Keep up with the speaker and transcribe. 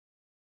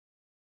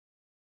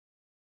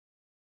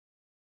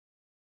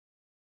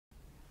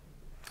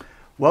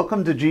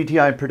Welcome to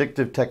GTI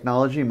Predictive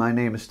Technology. My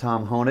name is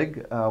Tom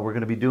Honig. We're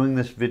going to be doing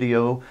this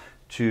video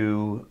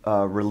to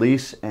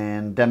release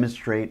and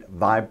demonstrate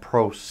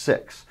VibePro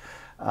 6.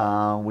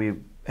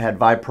 We've had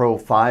VibePro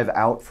 5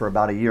 out for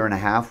about a year and a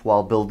half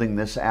while building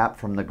this app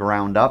from the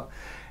ground up.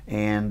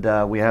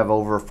 And we have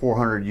over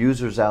 400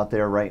 users out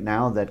there right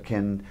now that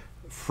can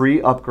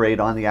free upgrade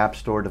on the App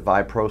Store to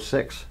VibePro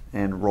 6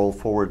 and roll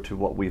forward to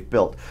what we've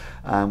built.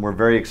 We're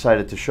very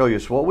excited to show you.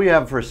 So what we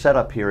have for a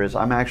setup here is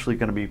I'm actually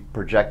going to be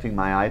projecting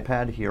my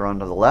iPad here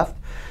onto the left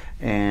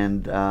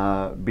and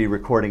be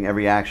recording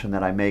every action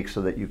that I make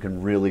so that you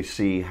can really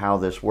see how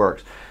this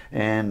works.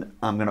 And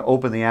I'm going to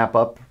open the app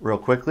up real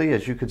quickly.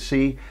 As you can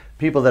see,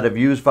 people that have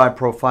used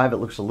VibePro 5, it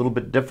looks a little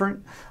bit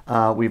different.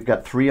 We've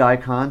got 3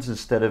 icons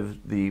instead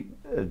of the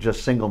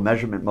just single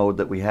measurement mode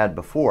that we had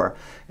before.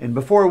 And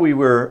before we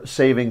were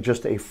saving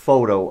just a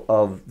photo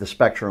of the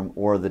spectrum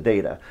or the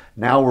data.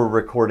 Now we're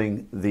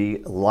recording the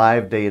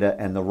live data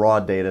and the raw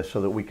data so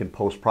that we can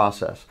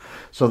post-process.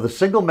 So the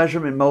single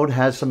measurement mode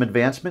has some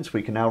advancements.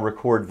 We can now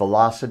record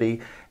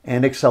velocity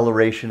and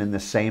acceleration in the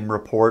same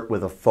report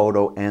with a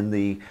photo and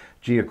the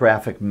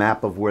geographic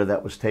map of where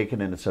that was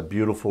taken, and it's a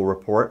beautiful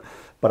report.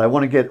 But I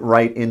want to get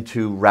right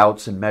into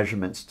routes and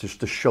measurements just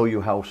to show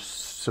you how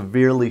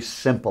severely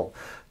simple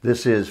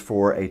this is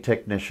for a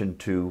technician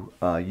to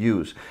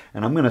use.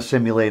 And I'm going to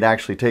simulate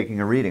actually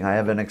taking a reading. I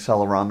have an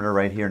accelerometer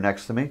right here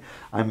next to me.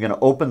 I'm going to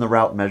open the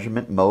route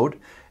measurement mode,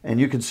 and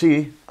you can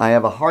see I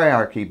have a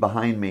hierarchy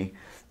behind me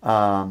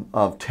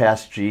of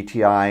test,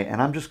 GTI,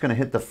 and I'm just going to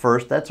hit the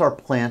first. That's our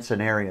plants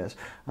and areas.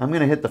 I'm going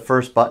to hit the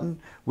first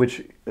button,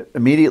 which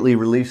immediately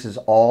releases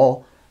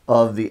all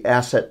of the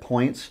asset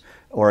points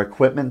or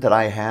equipment that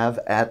I have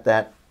at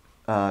that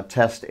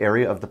test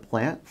area of the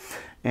plant.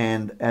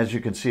 And as you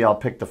can see, I'll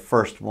pick the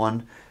first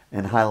one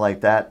and highlight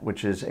that,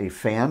 which is a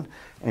fan.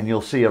 And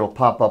you'll see it'll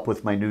pop up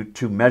with my new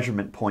 2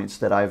 measurement points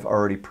that I've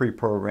already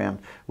pre-programmed,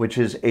 which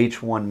is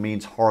H1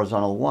 means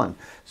horizontal 1.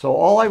 So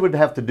all I would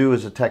have to do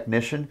as a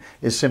technician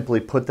is simply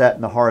put that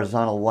in the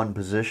horizontal 1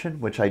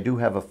 position, which I do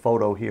have a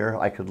photo here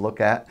I could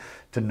look at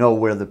to know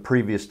where the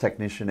previous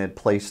technician had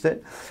placed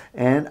it.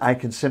 And I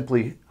can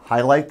simply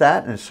highlight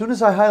that. And as soon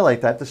as I highlight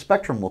that, the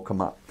spectrum will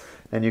come up.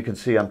 And you can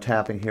see I'm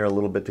tapping here a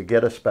little bit to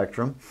get a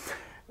spectrum.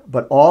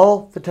 But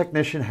all the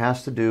technician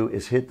has to do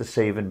is hit the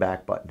save and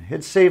back button.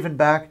 Hit save and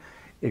back,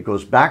 it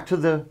goes back to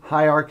the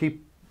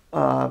hierarchy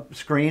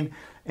screen,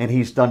 and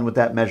he's done with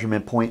that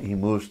measurement point. He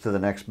moves to the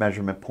next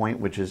measurement point,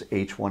 which is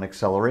H1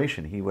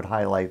 acceleration. He would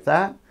highlight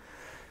that,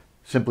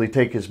 simply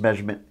take his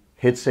measurement,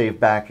 hit save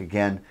back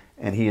again,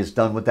 and he is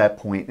done with that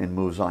point and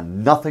moves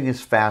on. Nothing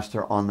is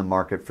faster on the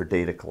market for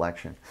data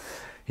collection.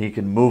 He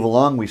can move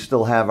along. We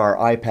still have our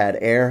iPad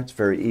Air. It's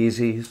very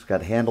easy. He's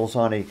got handles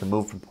on it. He can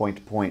move from point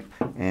to point,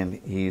 and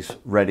he's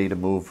ready to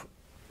move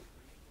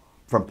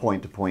from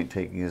point to point,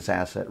 taking his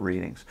asset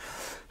readings.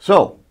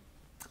 So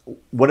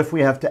what if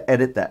we have to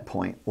edit that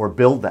point or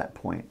build that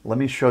point? Let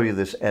me show you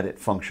this edit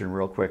function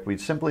real quick. We'd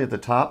simply at the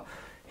top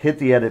hit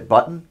the edit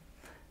button,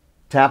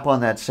 tap on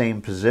that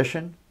same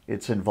position.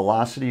 It's in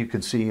velocity. You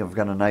can see I've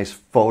got a nice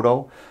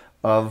photo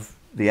of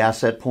the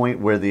asset point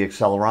where the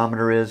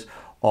accelerometer is,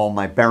 all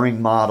my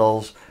bearing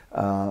models,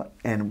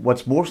 and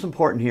what's most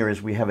important here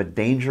is we have a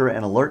danger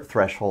and alert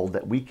threshold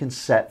that we can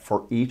set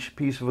for each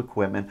piece of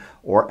equipment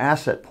or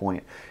asset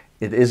point.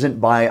 It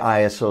isn't by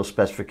ISO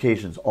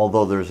specifications,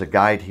 although there's a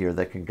guide here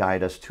that can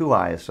guide us to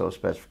ISO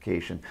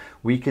specification.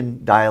 We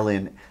can dial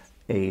in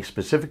a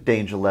specific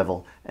danger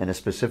level and a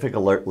specific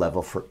alert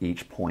level for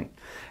each point.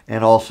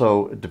 And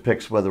also it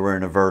depicts whether we're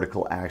in a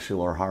vertical,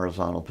 axial, or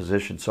horizontal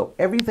position. So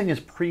everything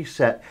is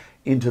preset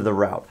into the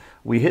route.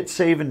 We hit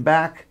save and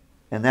back,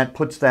 and that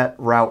puts that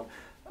route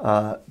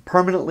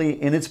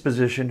permanently in its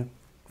position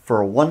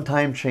for a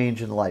one-time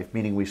change in life,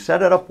 meaning we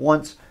set it up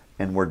once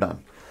and we're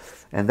done.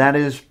 And that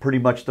is pretty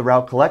much the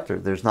route collector.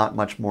 There's not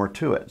much more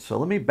to it. So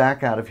let me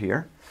back out of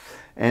here.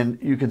 And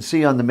you can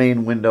see on the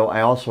main window,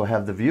 I also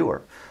have the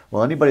viewer.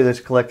 Well, anybody that's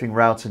collecting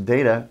routes and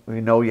data,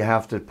 we know you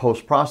have to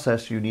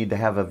post-process, you need to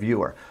have a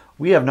viewer.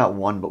 We have not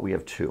 1, but we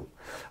have 2.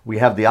 We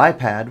have the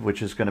iPad,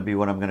 which is going to be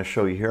what I'm going to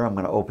show you here. I'm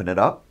going to open it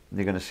up.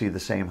 You're going to see the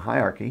same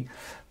hierarchy.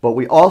 But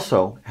we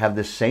also have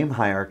this same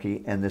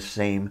hierarchy and this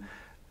same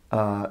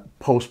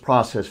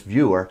post-process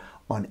viewer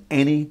on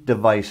any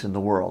device in the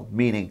world,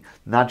 meaning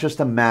not just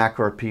a Mac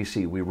or a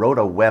PC. We wrote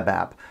a web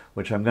app,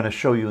 which I'm going to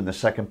show you in the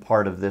second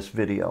part of this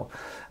video,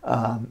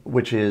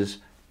 which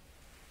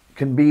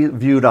can be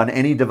viewed on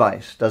any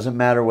device. Doesn't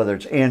matter whether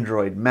it's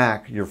Android,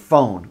 Mac, your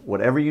phone,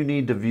 whatever you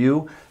need to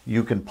view,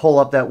 you can pull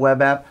up that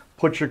web app,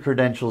 put your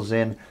credentials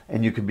in,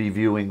 and you can be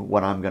viewing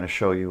what I'm going to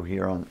show you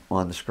here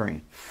on the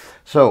screen.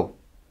 So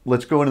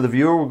let's go into the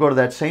viewer. We'll go to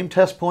that same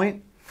test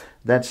point,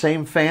 that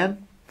same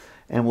fan,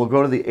 and we'll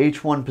go to the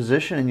H1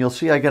 position, and you'll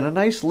see I got a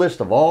nice list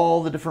of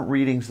all the different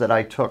readings that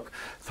I took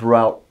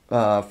throughout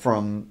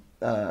from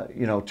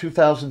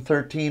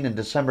 2013 and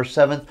December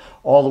 7th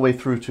all the way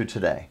through to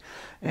today.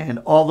 And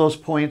all those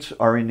points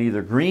are in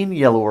either green,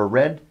 yellow, or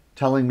red.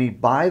 telling me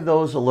by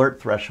those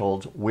alert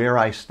thresholds where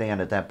I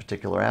stand at that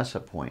particular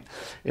asset point.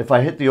 If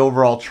I hit the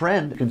overall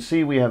trend, you can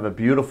see we have a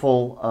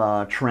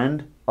beautiful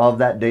trend of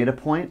that data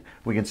point.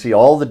 We can see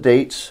all the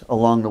dates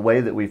along the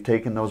way that we've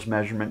taken those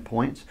measurement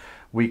points.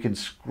 We can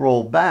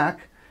scroll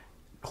back,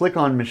 click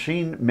on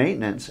machine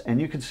maintenance,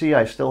 and you can see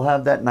I still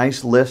have that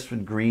nice list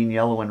in green,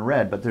 yellow, and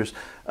red, but there's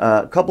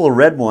a couple of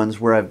red ones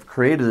where I've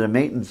created a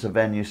maintenance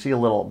event. You see a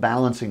little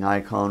balancing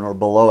icon, or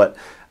below it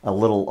a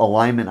little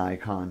alignment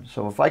icon.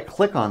 So if I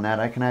click on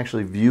that, I can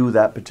actually view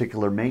that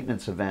particular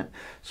maintenance event.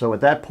 So at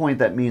that point,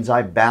 that means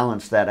I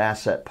balanced that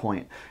asset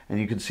point. And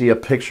you can see a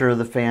picture of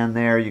the fan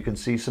there, you can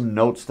see some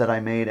notes that I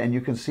made, and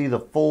you can see the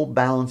full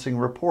balancing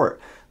report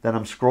that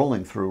I'm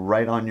scrolling through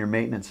right on your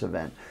maintenance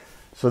event.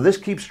 So this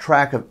keeps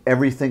track of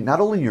everything,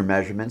 not only your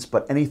measurements,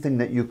 but anything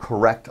that you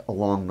correct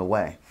along the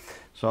way.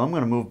 So I'm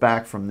going to move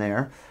back from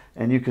there,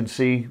 and you can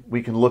see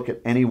we can look at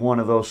any one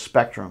of those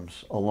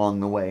spectrums along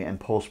the way and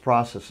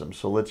post-process them.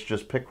 So let's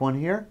just pick one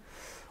here.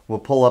 We'll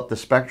pull up the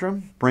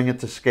spectrum, bring it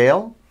to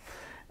scale,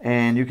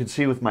 and you can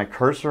see with my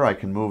cursor I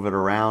can move it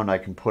around. I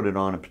can put it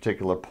on a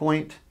particular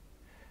point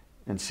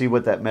and see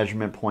what that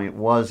measurement point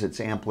was,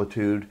 its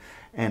amplitude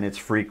and its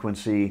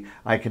frequency.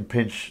 I can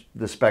pinch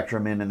the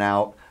spectrum in and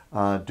out,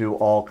 do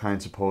all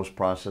kinds of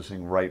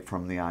post-processing right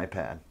from the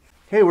iPad.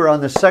 Okay, we're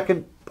on the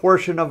second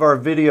portion of our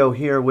video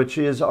here, which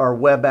is our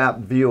web app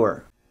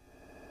viewer.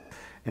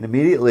 And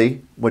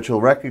immediately, what you'll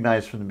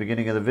recognize from the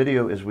beginning of the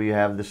video is we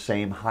have the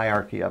same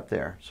hierarchy up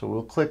there. So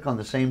we'll click on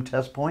the same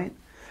test point.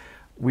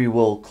 We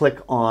will click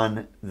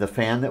on the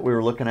fan that we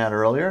were looking at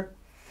earlier,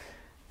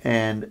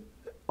 and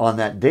on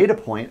that data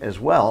point as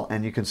well,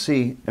 and you can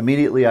see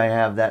immediately I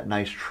have that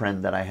nice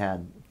trend that I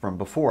had from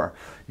before.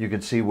 You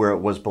can see where it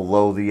was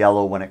below the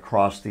yellow when it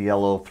crossed the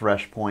yellow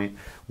thresh point,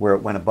 where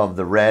it went above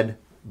the red,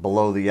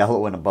 below the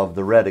yellow, and above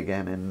the red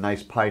again, and a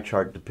nice pie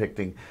chart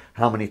depicting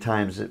how many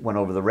times it went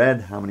over the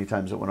red, how many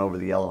times it went over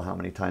the yellow, how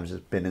many times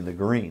it's been in the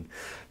green.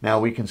 Now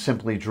we can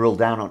simply drill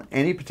down on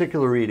any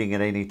particular reading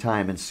at any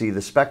time and see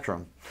the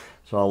spectrum.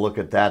 So I'll look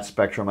at that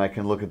spectrum, I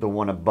can look at the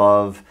one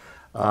above,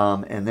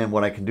 and then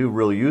what I can do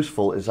really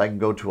useful is I can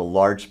go to a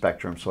large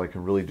spectrum, so I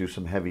can really do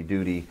some heavy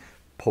duty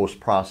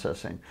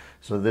post-processing.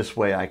 So this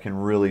way I can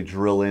really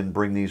drill in,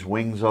 bring these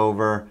wings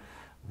over,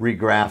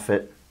 regraph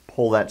it,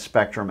 pull that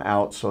spectrum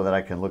out so that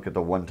I can look at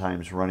the 1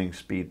 times running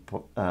speed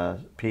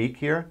peak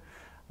here.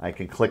 I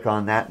can click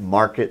on that,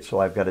 mark it, so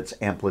I've got its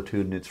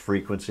amplitude and its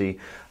frequency.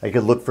 I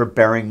can look for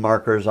bearing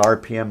markers,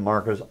 RPM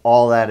markers,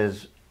 all that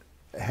is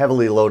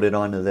heavily loaded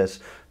onto this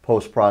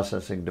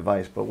post-processing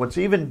device. But what's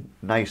even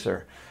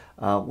nicer,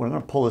 we're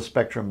going to pull the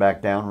spectrum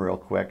back down real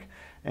quick,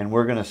 and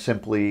we're going to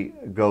simply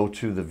go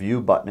to the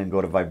view button and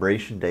go to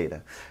vibration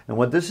data. And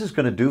what this is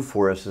going to do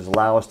for us is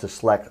allow us to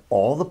select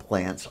all the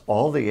plants,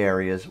 all the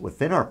areas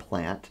within our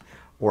plant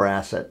or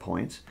asset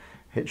points,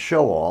 hit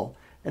show all,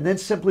 and then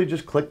simply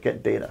just click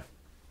get data.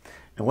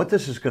 And what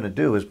this is going to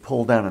do is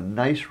pull down a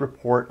nice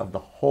report of the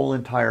whole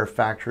entire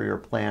factory or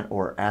plant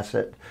or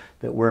asset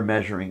that we're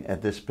measuring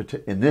at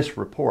in this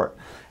report,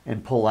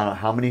 and pull out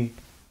how many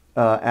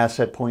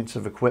asset points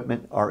of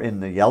equipment are in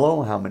the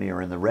yellow, how many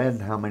are in the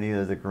red, how many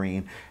are the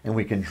green, and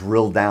we can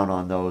drill down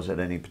on those at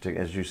any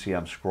particular, as you see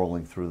I'm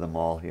scrolling through them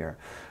all here.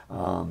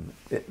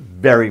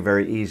 Very,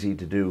 very easy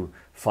to do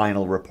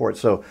final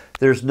reports. So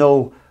there's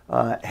no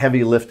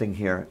heavy lifting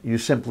here. You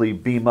simply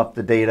beam up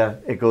the data,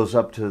 it goes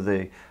up to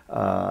the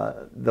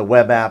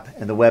web app,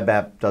 and the web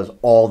app does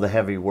all the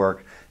heavy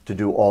work to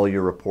do all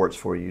your reports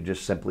for you. You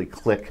just simply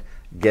click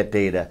get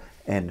data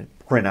and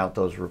print out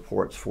those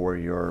reports for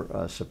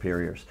your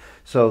superiors.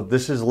 So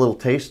this is a little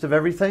taste of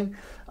everything.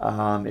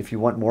 If you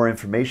want more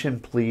information,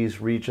 please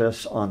reach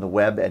us on the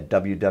web at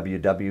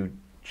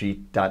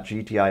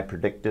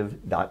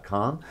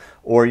www.gtipredictive.com,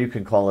 or you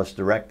can call us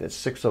direct at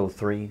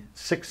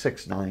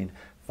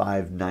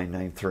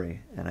 603-669-5993.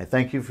 And I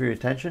thank you for your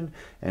attention,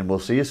 and we'll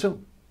see you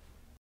soon.